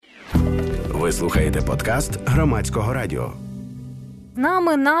Ви слухаєте подкаст Громадського радіо. З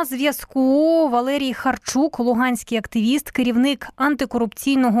нами на зв'язку Валерій Харчук, луганський активіст, керівник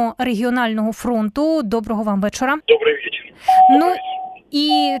Антикорупційного регіонального фронту. Доброго вам вечора. Добрий вечір. Ну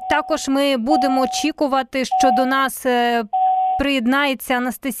і також ми будемо очікувати, що до нас приєднається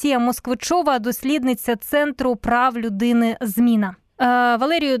Анастасія Москвичова, дослідниця Центру прав людини «Зміна».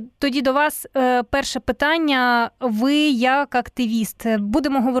 Валерію, тоді до вас перше питання. Ви як активіст,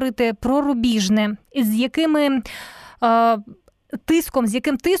 будемо говорити про рубіжне. З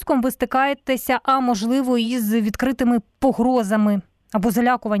яким тиском ви стикаєтеся, а можливо із відкритими погрозами або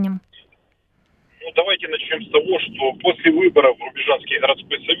залякуванням? Ну, давайте начнем с того, что после выборов в Рубежанский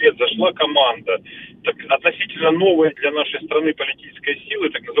городской совет зашла команда, так, относительно новая для нашей страны политической силы,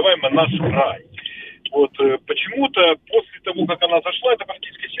 так называемая «Наш край». Вот почему-то после того, как она зашла, эта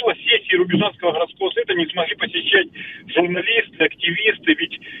политическая сила, сессии Рубежанского городского совета не смогли посещать журналисты, активисты,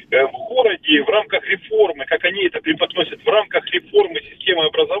 ведь в городе в рамках реформы, как они это преподносят, в рамках реформы системы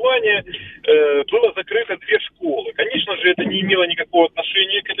образования было закрыто 2 школы. Конечно же, это не имело никакого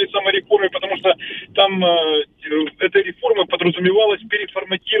отношения к этой самой реформе, потому что там этой реформой подразумевалось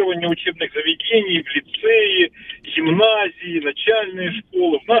переформатирование учебных заведений в лицеи, гимназии, начальные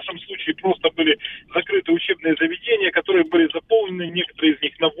школы. В нашем случае просто были закрыты учебные заведения, которые были заполнены, некоторые из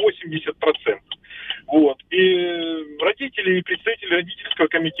них на 80%. Вот. И родители и представители родительского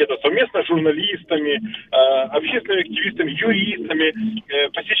комитета совместно с журналистами, общественными активистами, юристами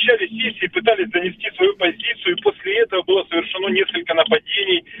посещали сессии, пытались донести свою позицию, и после этого было совершено несколько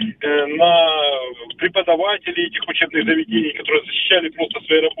нападений на преподавателей этих учебных заведений, которые защищали просто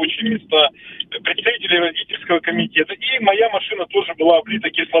свои рабочие места, представители родительского комитета. И моя машина тоже была облита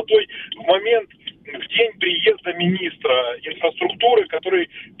кислотой в день приезда министра инфраструктуры, который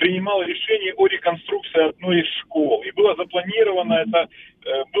принимал решение о реконструкции одной из школ. И было запланировано, это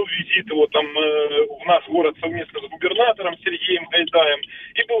был визит его там в наш город совместно с губернатором Сергеем Гайдаем,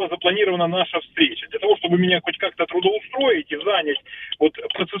 и была запланирована наша встреча. Для того, чтобы меня хоть как-то трудоустроить и занять вот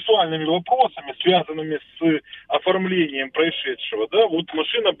процессуальными вопросами, связанными с оформлением происшедшего, да, вот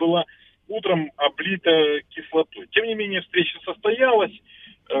машина была утром облита кислотой. Тем не менее, встреча состоялась.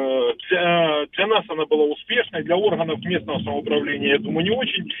 Для нас она была успешной, для органов местного самоуправления, я думаю, не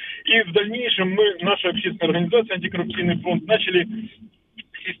очень. И в дальнейшем наша общественная организация «Антикоррупционный фронт» начали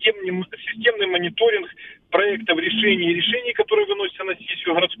системный мониторинг проектов решений, которые выносятся на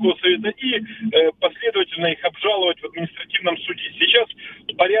сессию городского совета, и последовательно их обжаловать в административном суде. Сейчас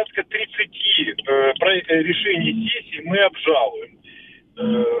порядка 30 решений сессий мы обжалуем.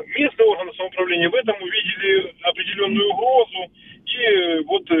 Местные органы самоуправления в этом увидели определенную угрозу и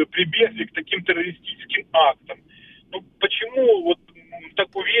вот прибегли к таким террористическим актам. Ну, почему вот так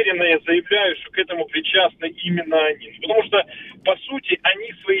уверенно я заявляю, что к этому причастны именно они? Потому что, по сути,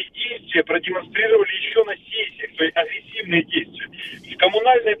 они свои действия продемонстрировали еще на сессиях, свои агрессивные действия. В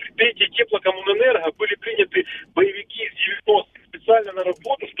коммунальное предприятие Теплокоммунэнерго были приняты боевики из 90-х специально на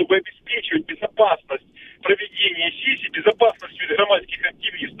работу, чтобы обеспечивать безопасность проведения сессий, безопасность громадских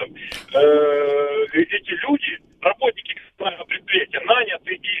активистов. Эти люди, работники коммунального предприятия,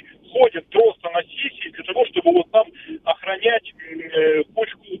 наняты и ходят просто на сессии для того, чтобы вот там охранять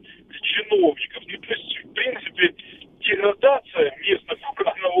кучку чиновников. Ну, то есть, в принципе, деградация местных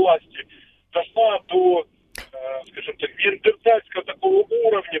органов власти дошла до, скажем так, неандертальского такого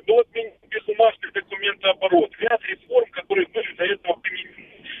уровня. Был отменен бесбумажный документооборот. Ряд реформ, которые были до этого применены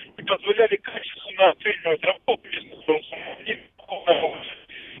и позволяли качественно оценивать работу местных самоуправления.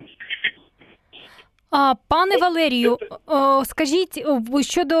 Пане Валерію, скажіть,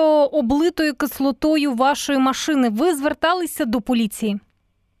 щодо облитої кислотою вашої машини, ви зверталися до поліції?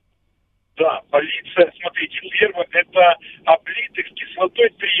 Да, полиция, смотрите, первое, это облитых кислотой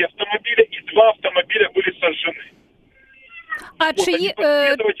 3 автомобиля, и 2 автомобиля были сожжены.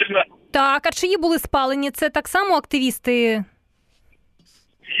 А чиї були спалені? Це так само активісти?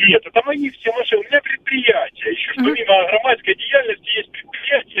 Нет, это мои все машины. У меня предприятие. Еще помимо громадской деятельности есть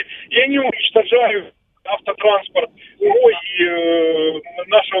предприятие, и они уничтожают автотранспорт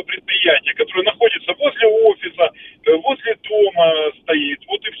нашего предприятия, которое находится возле офиса, возле дома стоит.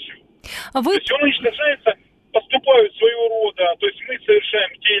 Вот и все. То есть он уничтожается, поступают своего рода, то есть мы совершаем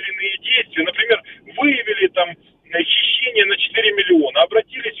те или иные действия. Например, выявили там хищение на 4 миллиона,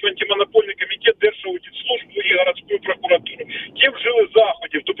 обратились в антимонопольный комитет Держаудитслужбу и городскую прокуратуру. Те вжили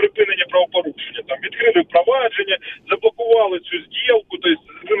заходів до припинення правопорушення, там відкрили провадження, заблокували цю сделку, то есть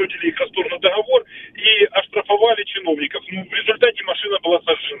вынудили их расторгнуть договор и оштрафовали чиновников. Ну, в результате машина была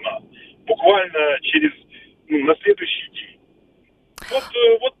сожжена буквально на следующий день.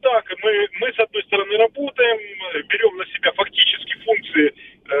 Вот так. Мы с одной стороны работаем, берем на себя фактически функции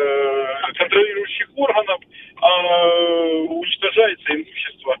контролирования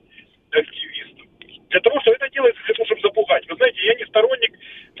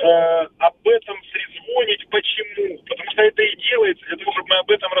того, чтобы мы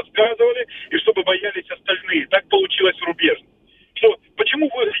об этом рассказывали и чтобы боялись остальные. Так получилось в Рубежном. Что, почему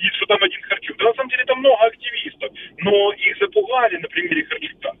выглядит, что там один Харчук? Да на самом деле там много активистов, но их запугали на примере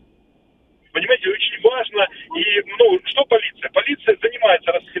Харчука. Понимаете, очень важно. И, что полиция? Полиция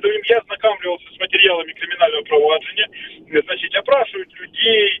занимается расследованием. Я ознакомливался с материалами криминального проваджения. Значит, опрашивают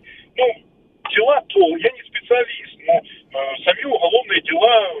людей. Дела я не специалист, но сами уголовные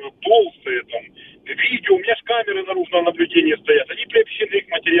дела толстые, там, видео, у меня же камеры наружного наблюдения стоят, они приобщены к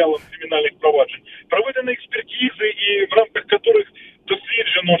материалам криминальных проваджень. Проведены экспертизы, и в рамках которых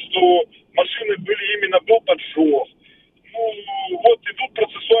досліджено, что машины были именно до поджог. Вот идут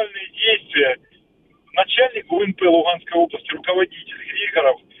процессуальные действия. Начальник ГУНП Луганской области, руководитель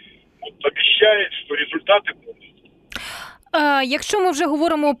Григоров, обещает, что результаты будут. Якщо ми вже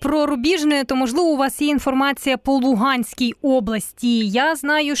говоримо про Рубіжне, то, можливо, у вас є інформація по Луганській області. Я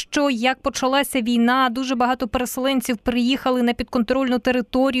знаю, що як почалася війна, дуже багато переселенців приїхали на підконтрольну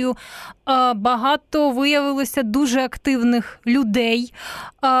територію. Багато виявилося дуже активних людей.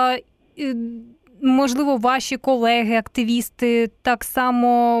 Можливо, ваші колеги, активісти, так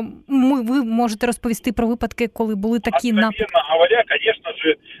само ви можете розповісти про випадки, коли були такі напади?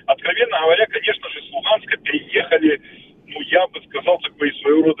 Откровенно говоря, конечно же, с Луганска переехали, я бы сказал, такой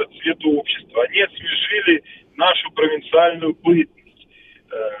своего рода цвету общества. Они освежили нашу провинциальную бытность,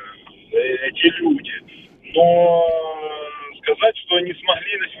 эти люди. Но сказать, что они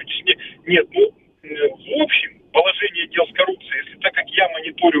смогли на сегодняшний день... Нет, в общем, положение дел с коррупцией, если так как я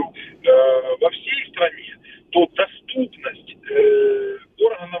мониторю во всей стране, то доступность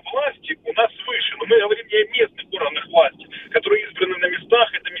органов власти у нас выше. Но мы говорим не о местных органах власти, которые избраны на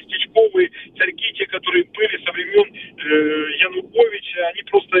местах, это местечковые царьки, те, которые были со времен Януковича, они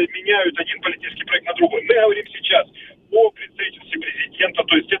просто меняют один политический проект на другой. Мы говорим сейчас о представительстве президента,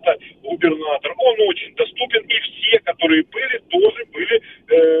 то есть это губернатор. Он очень доступен, и все, которые были, тоже были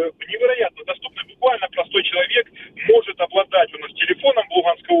невероятно доступны. Буквально простой человек может обладать у нас телефоном в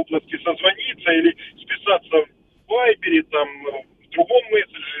Луганской области, созвониться или списаться в Вайбере, там, в другом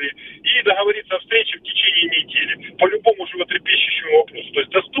мессенджере и договориться о встрече в течение недели по любому животрепещущему вопросу. То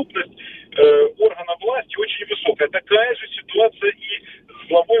есть доступность органов власти очень высокая. Такая же ситуация и с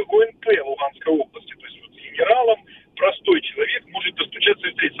главой ГУНП Луганской области. То есть с генералом простой человек может достучаться и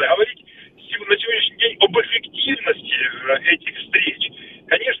встретиться. Говорить на сегодняшний день об эффективности этих встреч,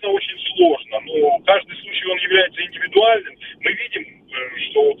 конечно, очень сложно, но каждый случай он является индивидуальным. Мы видим,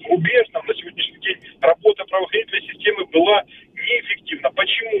 что в Рубежном на сегодняшний день работа правоохранительной системы была неэффективна.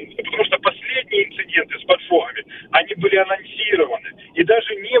 Почему? Потому что последние инциденты с поджогами, они были анонсированы. И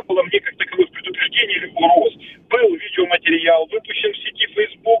даже не было мне как таковых предупреждений или угроз. Был видеоматериал, выпущен в сети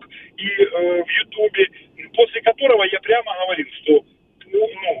Facebook и в YouTube, после которого я прямо говорил, что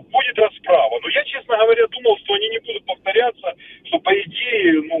будет расправа. Но я, честно говоря, думал, что они не будут повторяться, что, по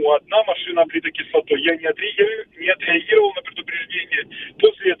идее, одна машина облита кислотой. Я не отреагировал на предупреждение.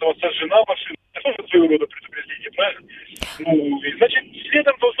 После этого сожжена машина. Это тоже своего рода предупреждение, правильно? И, значит,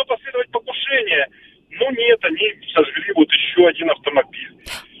 следом должно последовать покушение. Но нет, они сожгли вот еще один автомобиль.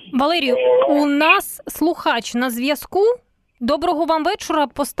 Валерію, у нас слухач на зв'язку. Доброго вам вечора.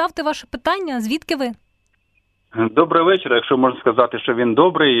 Поставте ваше питання. Звідки ви? Добрий вечір, якщо можна сказати, що він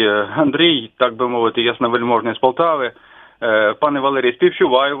добрий. Андрій, так би мовити, ясновельможний з Полтави. Пане Валерій,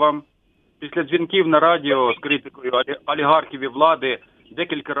 співчуваю вам. Після дзвінків на радіо з критикою олігархів і влади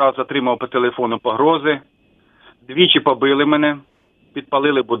декілька разів отримав по телефону погрози. Двічі побили мене,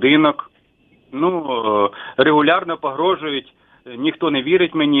 підпалили будинок. Регулярно погрожують. Ніхто не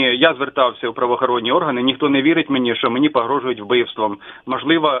вірить мені, я звертався у правоохоронні органи, ніхто не вірить мені, що мені погрожують вбивством.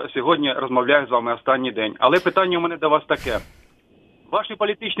 Можливо, сьогодні розмовляю з вами останній день. Але питання у мене до вас таке. Ваші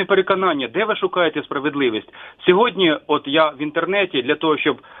політичні переконання, де ви шукаєте справедливість? Сьогодні, я в інтернеті, для того,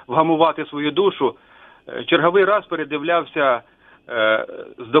 щоб вгамувати свою душу, черговий раз передивлявся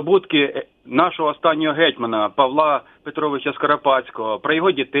здобутки нашого останнього гетьмана Павла Петровича Скоропадського, про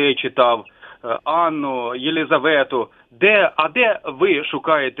його дітей читав, Анну, Єлизавету. Де ви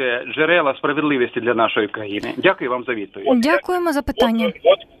шукаєте джерела справедливості для нашої країни? Дякую вам за відповідь. Дякуємо за питання.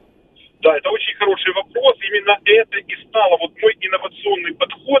 Да, это очень хороший вопрос. Именно это и стало, мой инновационный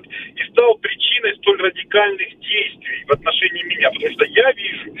подход и стал причиной столь радикальных действий в отношении меня. Потому что я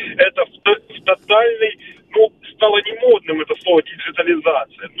вижу это в тотальной, стало не модным это слово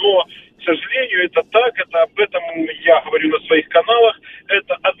диджитализация. Но, к сожалению, это так, об этом я говорю на своих каналах.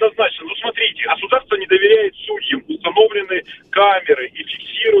 Это однозначно. Смотрите, государство не доверяет судьям, установлены камеры и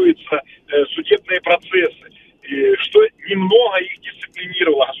фиксируются судебные процессы. Что немного их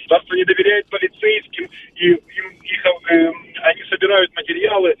дисциплинировало. Государство не доверяет полицейским, и они собирают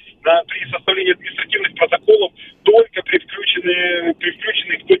материалы при составлении административных протоколов только при при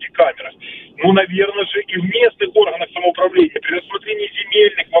включенных бодикамерах. Ну, наверное же, и в местных органах самоуправления, при рассмотрении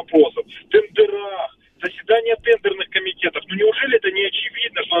земельных вопросов, тендерах, заседания тендерных комитетов. Ну, неужели это не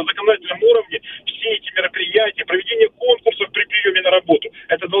очевидно, что на законодательном уровне все эти мероприятия, проведение конкурсов при приеме на работу,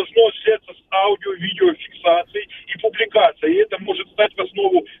 это должно осуществляться с аудио-видеофиксацией и публикацией. И это может стать в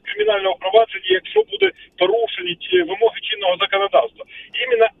основу криминального провадження, якщо буде порушені вимоги чинного законодавства.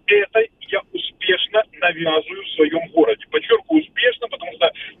 Именно это я успешно навязываю в своем городе. Подчеркиваю, успешно, потому что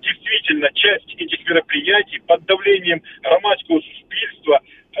действительно часть этих мероприятий под давлением громадского суспільства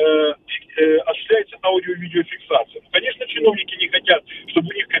осуществляется аудио-видеофиксация. Ну, конечно, чиновники не хотят, чтобы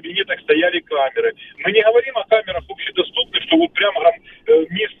у них в кабинетах стояли камеры. Мы не говорим о камерах общедоступных, что вот прямо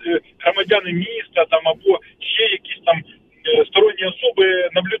громадяни міста там або ще якісь там сторонние особы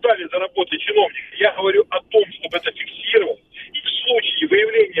наблюдали за работой чиновников. Я говорю о том, чтобы это фиксировалось. И в случае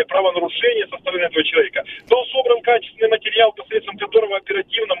выявления правонарушения со стороны этого человека был собран качественный материал, посредством которого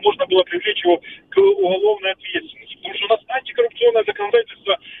оперативно можно было привлечь его к уголовной ответственности. Потому что у нас антикоррупционное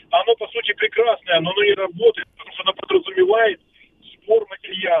законодательство, оно по сути прекрасное, но оно не работает, потому что оно подразумевает сбор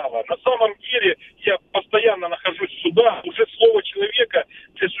материала. На самом деле я постоянно нахожусь в судах, уже слово человека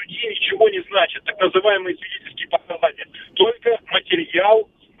для судьи ничего не значит, так называемые свидетельские показания. Только материал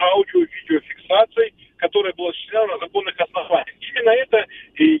аудио-видеофиксацией, которая была осуществлена на законных основаниях. Именно это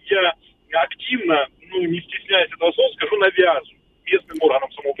я активно, не стесняясь этого слова, скажу, навязываю местным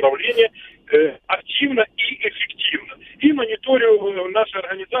органам самоуправления активно и эффективно. И мониторю наша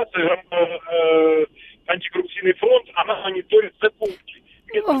организация Антикорупційний фронт, она мониторит закупки.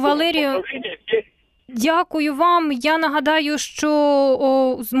 Валерію, дякую вам. Я нагадаю, що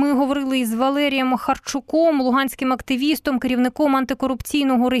ми говорили із Валерієм Харчуком, луганським активістом, керівником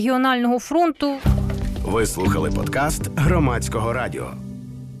Антикорупційного регіонального фронту. Ви слухали подкаст Громадського радіо.